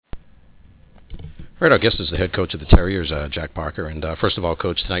Right, our guest is the head coach of the Terriers, Jack Parker. And first of all,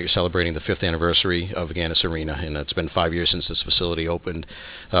 Coach, tonight you're celebrating the fifth anniversary of Agganis Arena, and it's been 5 years since this facility opened.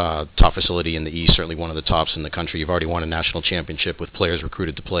 Top facility in the East, certainly one of the tops in the country. You've already won a national championship with players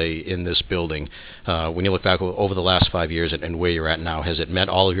recruited to play in this building. When you look back over the last 5 years and where you're at now, has it met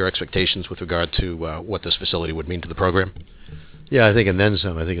all of your expectations with regard to what this facility would mean to the program? Yeah, I think and then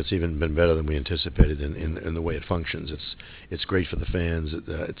some. I think it's even been better than we anticipated in the way it functions. It's great for the fans.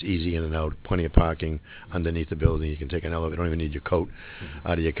 It's easy in and out. Plenty of parking underneath the building. You can take an elevator. You don't even need your coat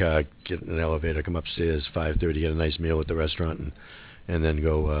out of your car. Get an elevator. Come upstairs 5:30. Get a nice meal at the restaurant and then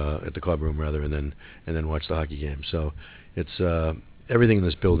go at the club room rather and then watch the hockey game. So it's everything in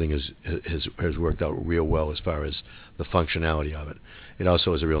this building has worked out real well as far as the functionality of it. It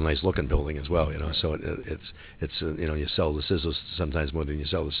also is a real nice looking building as well, So it's you sell the sizzles sometimes more than you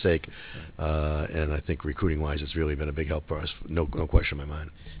sell the steak, and I think recruiting wise, it's really been a big help for us. No question in my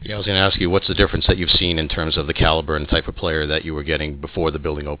mind. Yeah, I was going to ask you, what's the difference that you've seen in terms of the caliber and type of player that you were getting before the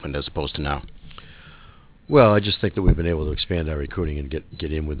building opened as opposed to now? Well, I just think that we've been able to expand our recruiting and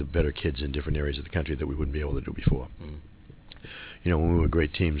get in with the better kids in different areas of the country that we wouldn't be able to do before. When we were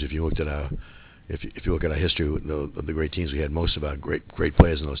great teams, if you looked at if you look at our history of the great teams we had, most of our great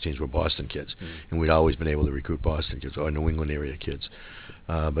players in those teams were Boston kids, and we'd always been able to recruit Boston kids or New England area kids.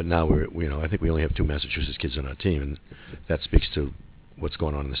 But now I think we only have 2 Massachusetts kids on our team, and that speaks to what's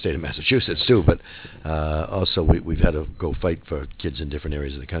going on in the state of Massachusetts too. But also we've had to go fight for kids in different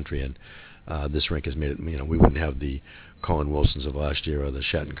areas of the country, and this rink has made it. We wouldn't have the Colin Wilsons of last year, or the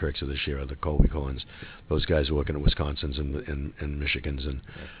Shattenkirks of this year, or the Colby Collins. Those guys were working at Wisconsin's and Michigan's and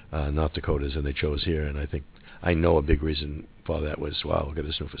North Dakotas, and they chose here. And I know a big reason for that was, wow, look at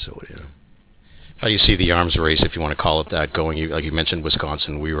this new facility. How do you see the arms race, if you want to call it that, going? Like you mentioned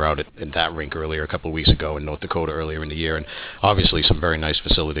Wisconsin. We were out at that rink earlier a couple of weeks ago, in North Dakota earlier in the year, and obviously some very nice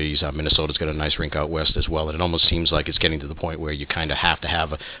facilities. Minnesota's got a nice rink out west as well, and it almost seems like it's getting to the point where you kind of have to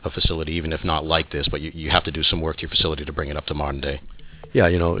have a facility, even if not like this, but you have to do some work to your facility to bring it up to modern day. Yeah,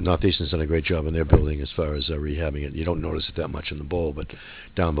 Northeastern's done a great job in their building as far as rehabbing it. You don't notice it that much in the bowl, but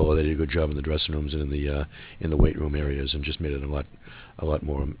down below they did a good job in the dressing rooms and in the weight room areas, and just made it a lot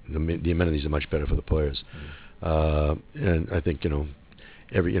more. The amenities are much better for the players, and I think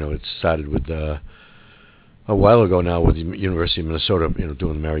it started with a while ago now with the University of Minnesota,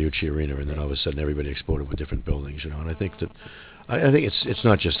 doing the Mariucci Arena, and then all of a sudden everybody exploded with different buildings, and I think that. I think it's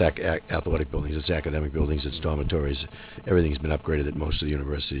not just athletic buildings, it's academic buildings, it's dormitories. Everything's been upgraded at most of the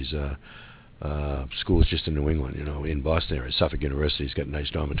universities. Schools just in New England, in Boston area, Suffolk University's got nice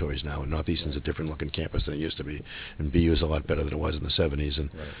dormitories now, and Northeastern's a different looking campus than it used to be, and BU's a lot better than it was in the 70s, and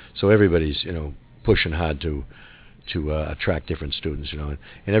so everybody's pushing hard to attract different students, and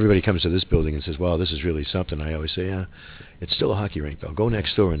everybody comes to this building and says, "Wow, this is really something." I always say, "Yeah, it's still a hockey rink, though. Go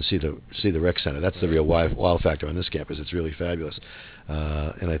next door and see the rec center. That's the real wow factor on this campus. It's really fabulous."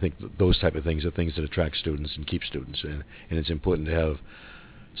 And I think those type of things are things that attract students and keep students, and it's important to have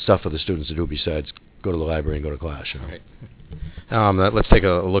stuff for the students to do besides go to the library and go to class. Right. Let's take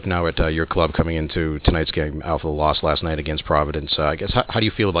a look now at your club coming into tonight's game. Alpha lost last night against Providence. I guess how do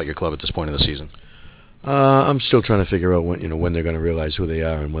you feel about your club at this point in the season? I'm still trying to figure out when they're going to realize who they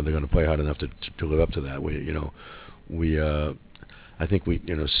are and when they're going to play hard enough to live up to that. I think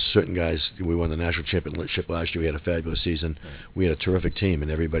certain guys. We won the national championship last year. We had a fabulous season. We had a terrific team, and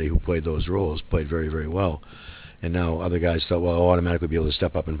everybody who played those roles played very, very well. And now other guys thought, well, I'll automatically be able to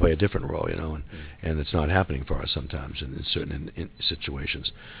step up and play a different role, and it's not happening for us sometimes in certain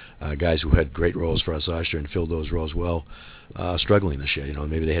situations. Guys who had great roles for us last year and filled those roles well, struggling this year.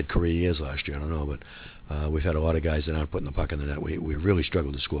 Maybe they had career years last year. I don't know, but we've had a lot of guys that aren't putting the puck in the net. We really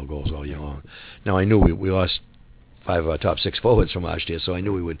struggled to score goals all year long. Now I knew we lost 5 of our top 6 forwards from last year, so I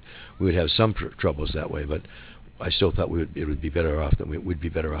knew we would have some troubles that way. But I still thought we'd be better off than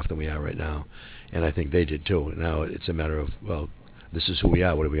we are right now, and I think they did too. Now it's a matter of, well, this is who we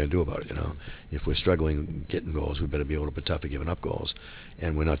are. What are we going to do about it? If we're struggling getting goals, we better be able to put tough at giving up goals,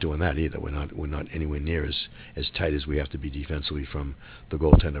 and we're not doing that either. We're not anywhere near as tight as we have to be defensively from the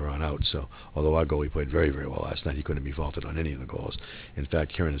goaltender on out. So although our goalie played very, very well last night, he couldn't be faulted on any of the goals. In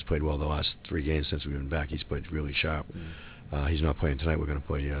fact, Kieran has played well the last 3 games since we've been back. He's played really sharp. He's not playing tonight. We're going to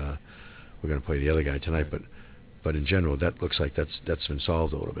play the other guy tonight, but in general, that looks like that's been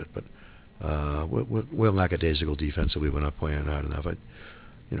solved a little bit. But we're lackadaisical defensively. We're not playing hard enough.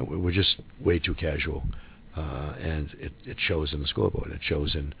 We're just way too casual, and it shows in the scoreboard.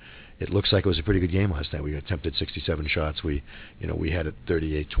 It looks like it was a pretty good game last night. We attempted 67 shots. We had it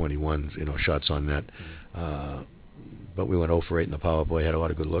 38-21, shots on net. But we went 0 for 8 in the power play. Had a lot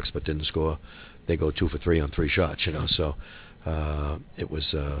of good looks, but didn't score. They go 2 for 3 on 3 shots. So it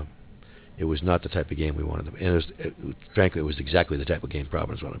was. it was not the type of game we wanted. And frankly, it was exactly the type of game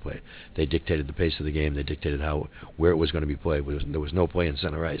Providence wanted to play. They dictated the pace of the game. They dictated where it was going to be played. There was no play in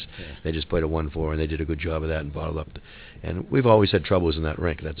center ice. Yeah. They just played a 1-4, and they did a good job of that and bottled up. And we've always had troubles in that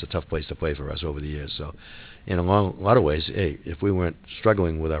rink. That's a tough place to play for us over the years. So, in a lot of ways, hey, if we weren't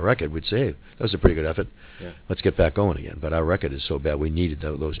struggling with our record, we'd say, hey, that was a pretty good effort. Yeah. Let's get back going again. But our record is so bad, we needed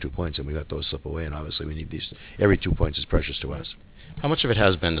those 2 points, and we let those slip away. And obviously, we need these. Every 2 points is precious to us. How much of it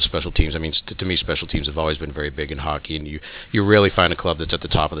has been the special teams? I mean, to me, special teams have always been very big in hockey, and you rarely find a club that's at the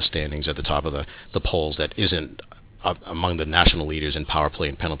top of the standings, at the top of the polls, that isn't among the national leaders in power play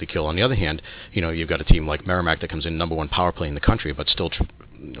and penalty kill. On the other hand, you've got a team like Merrimack that comes in number one power play in the country, but still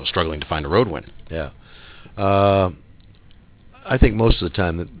struggling to find a road win. Yeah. I think most of the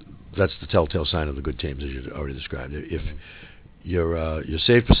time that's the telltale sign of the good teams, as you already described. If your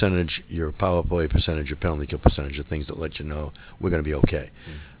save percentage, your power play percentage, your penalty kill percentage are things that let you know we're going to be okay.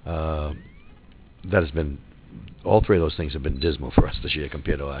 That has been, all three of those things have been dismal for us this year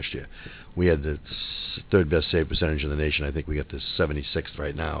compared to last year. We had the third best save percentage in the nation. I think we got the 76th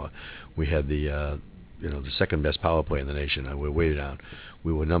right now. We had the second best power play in the nation. We're way down.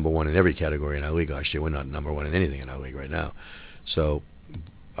 We were number one in every category in our league last year. We're not number one in anything in our league right now. So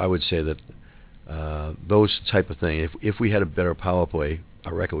I would say that those type of things, if we had a better power play,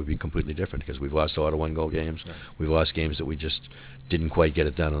 our record would be completely different, because we've lost a lot of one-goal games. Right. We've lost games that we just didn't quite get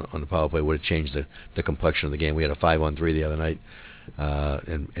it done on the power play. Would have changed the complexion of the game. We had a 5-on-3 the other night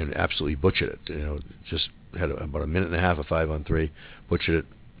and absolutely butchered it. Just had about a minute and a half of 5-on-3, butchered it,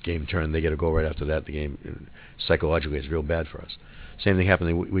 game turned. They get a goal right after that. The game, psychologically, is real bad for us. Same thing happened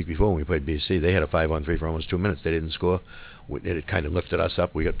the week before when we played BC. They had a 5-on-3 for almost 2 minutes. They didn't score. It kind of lifted us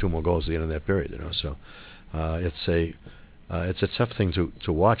up. We got 2 more goals at the end of that period. So it's a tough thing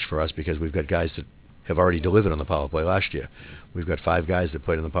to watch for us, because we've got guys that have already delivered on the power play last year. We've got 5 guys that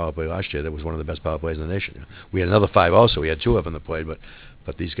played on the power play last year. That was one of the best power plays in the nation. We had another 5 also. We had 2 of them that played, but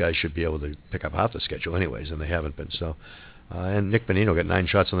these guys should be able to pick up half the schedule anyways, and they haven't been. So, and Nick Bonino got 9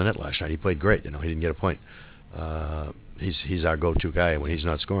 shots on the net last night. He played great. He didn't get a point. He's our go-to guy when he's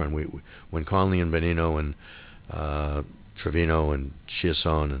not scoring. When Conley and Bonino and Trevino and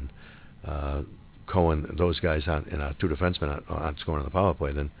Chiasson and Cohen, those guys aren't, and our 2 defensemen aren't scoring on the power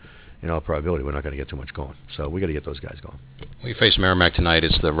play, then in all probability we're not going to get too much going. So we got to get those guys going. We face Merrimack tonight.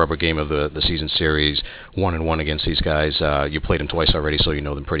 It's the rubber game of the season series, 1-1 against these guys. You played them twice already, so you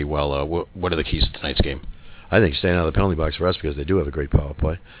know them pretty well. What are the keys to tonight's game? I think staying out of the penalty box for us, because they do have a great power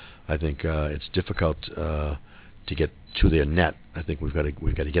play. I think it's difficult to get to their net. I think we've got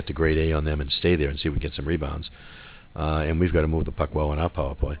to get the grade A on them and stay there and see if we get some rebounds. And we've got to move the puck well in our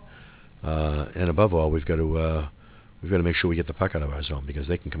power play. And above all, we've got to make sure we get the puck out of our zone, because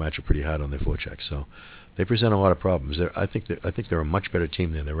they can come at you pretty hard on their forechecks. So they present a lot of problems. I think they're a much better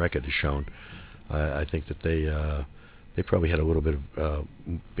team than their record has shown. I think that they probably had a little bit of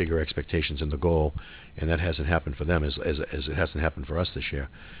bigger expectations in the goal, and that hasn't happened for them as it hasn't happened for us this year,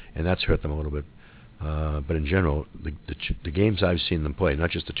 and that's hurt them a little bit. But in general, the games I've seen them play, not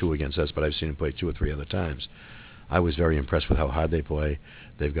just the 2 against us, but I've seen them play 2 or 3 other times, I was very impressed with how hard they play.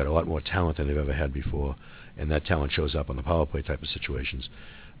 They've got a lot more talent than they've ever had before, and that talent shows up on the power play type of situations.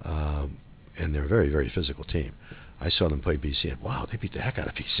 And they're a very, very physical team. I saw them play BC, and wow, they beat the heck out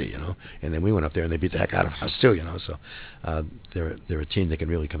of BC, And then we went up there and they beat the heck out of us too, So they're a team that can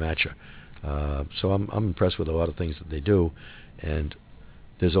really come at you. So I'm impressed with a lot of things that they do, and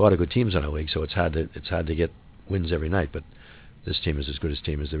there's a lot of good teams in our league, so it's hard to get wins every night. But this team is as good a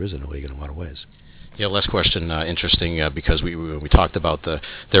team as there is in the league in a lot of ways. Yeah, last question, interesting, because we talked about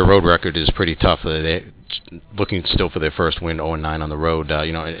their road record is pretty tough. They're looking still for their first win, 0-9 on the road.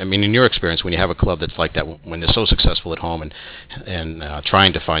 I mean, in your experience, when you have a club that's like that, when they're so successful at home and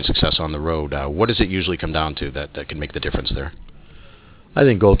trying to find success on the road, what does it usually come down to that can make the difference there? I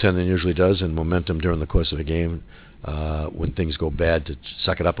think goaltending usually does, and momentum during the course of a game. When things go bad, to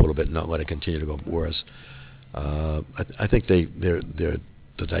suck it up a little bit and not let it continue to go worse. I think the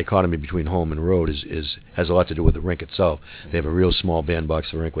dichotomy between home and road has a lot to do with the rink itself. They have a real small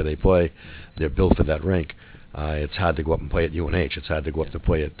bandbox rink where they play. They're built for that rink. It's hard to go up and play at UNH. It's hard to go up to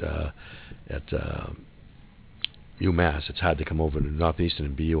play at UMass. It's hard to come over to Northeastern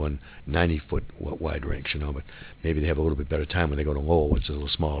and BU on 90-foot wide rinks, But maybe they have a little bit better time when they go to Lowell, which is a little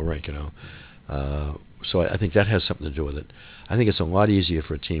smaller rink, So I think that has something to do with it. I think it's a lot easier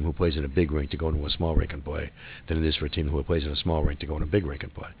for a team who plays in a big rink to go into a small rink and play than it is for a team who plays in a small rink to go in a big rink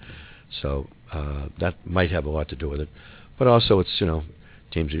and play. So that might have a lot to do with it. But also it's,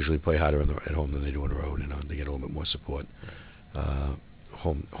 teams usually play harder at home than they do on the road. They get a little bit more support.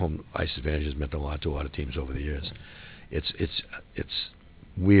 Home ice advantage has meant a lot to a lot of teams over the years. It's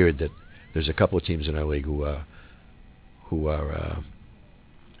weird that there's a couple of teams in our league who are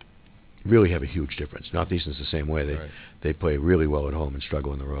really have a huge difference. Northeastern's the same way. They play really well at home and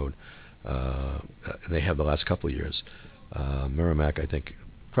struggle on the road. And they have the last couple of years. Merrimack, I think,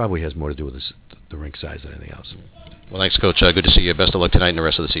 probably has more to do with the rink size than anything else. Well, thanks, Coach. Good to see you. Best of luck tonight and the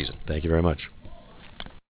rest of the season. Thank you very much.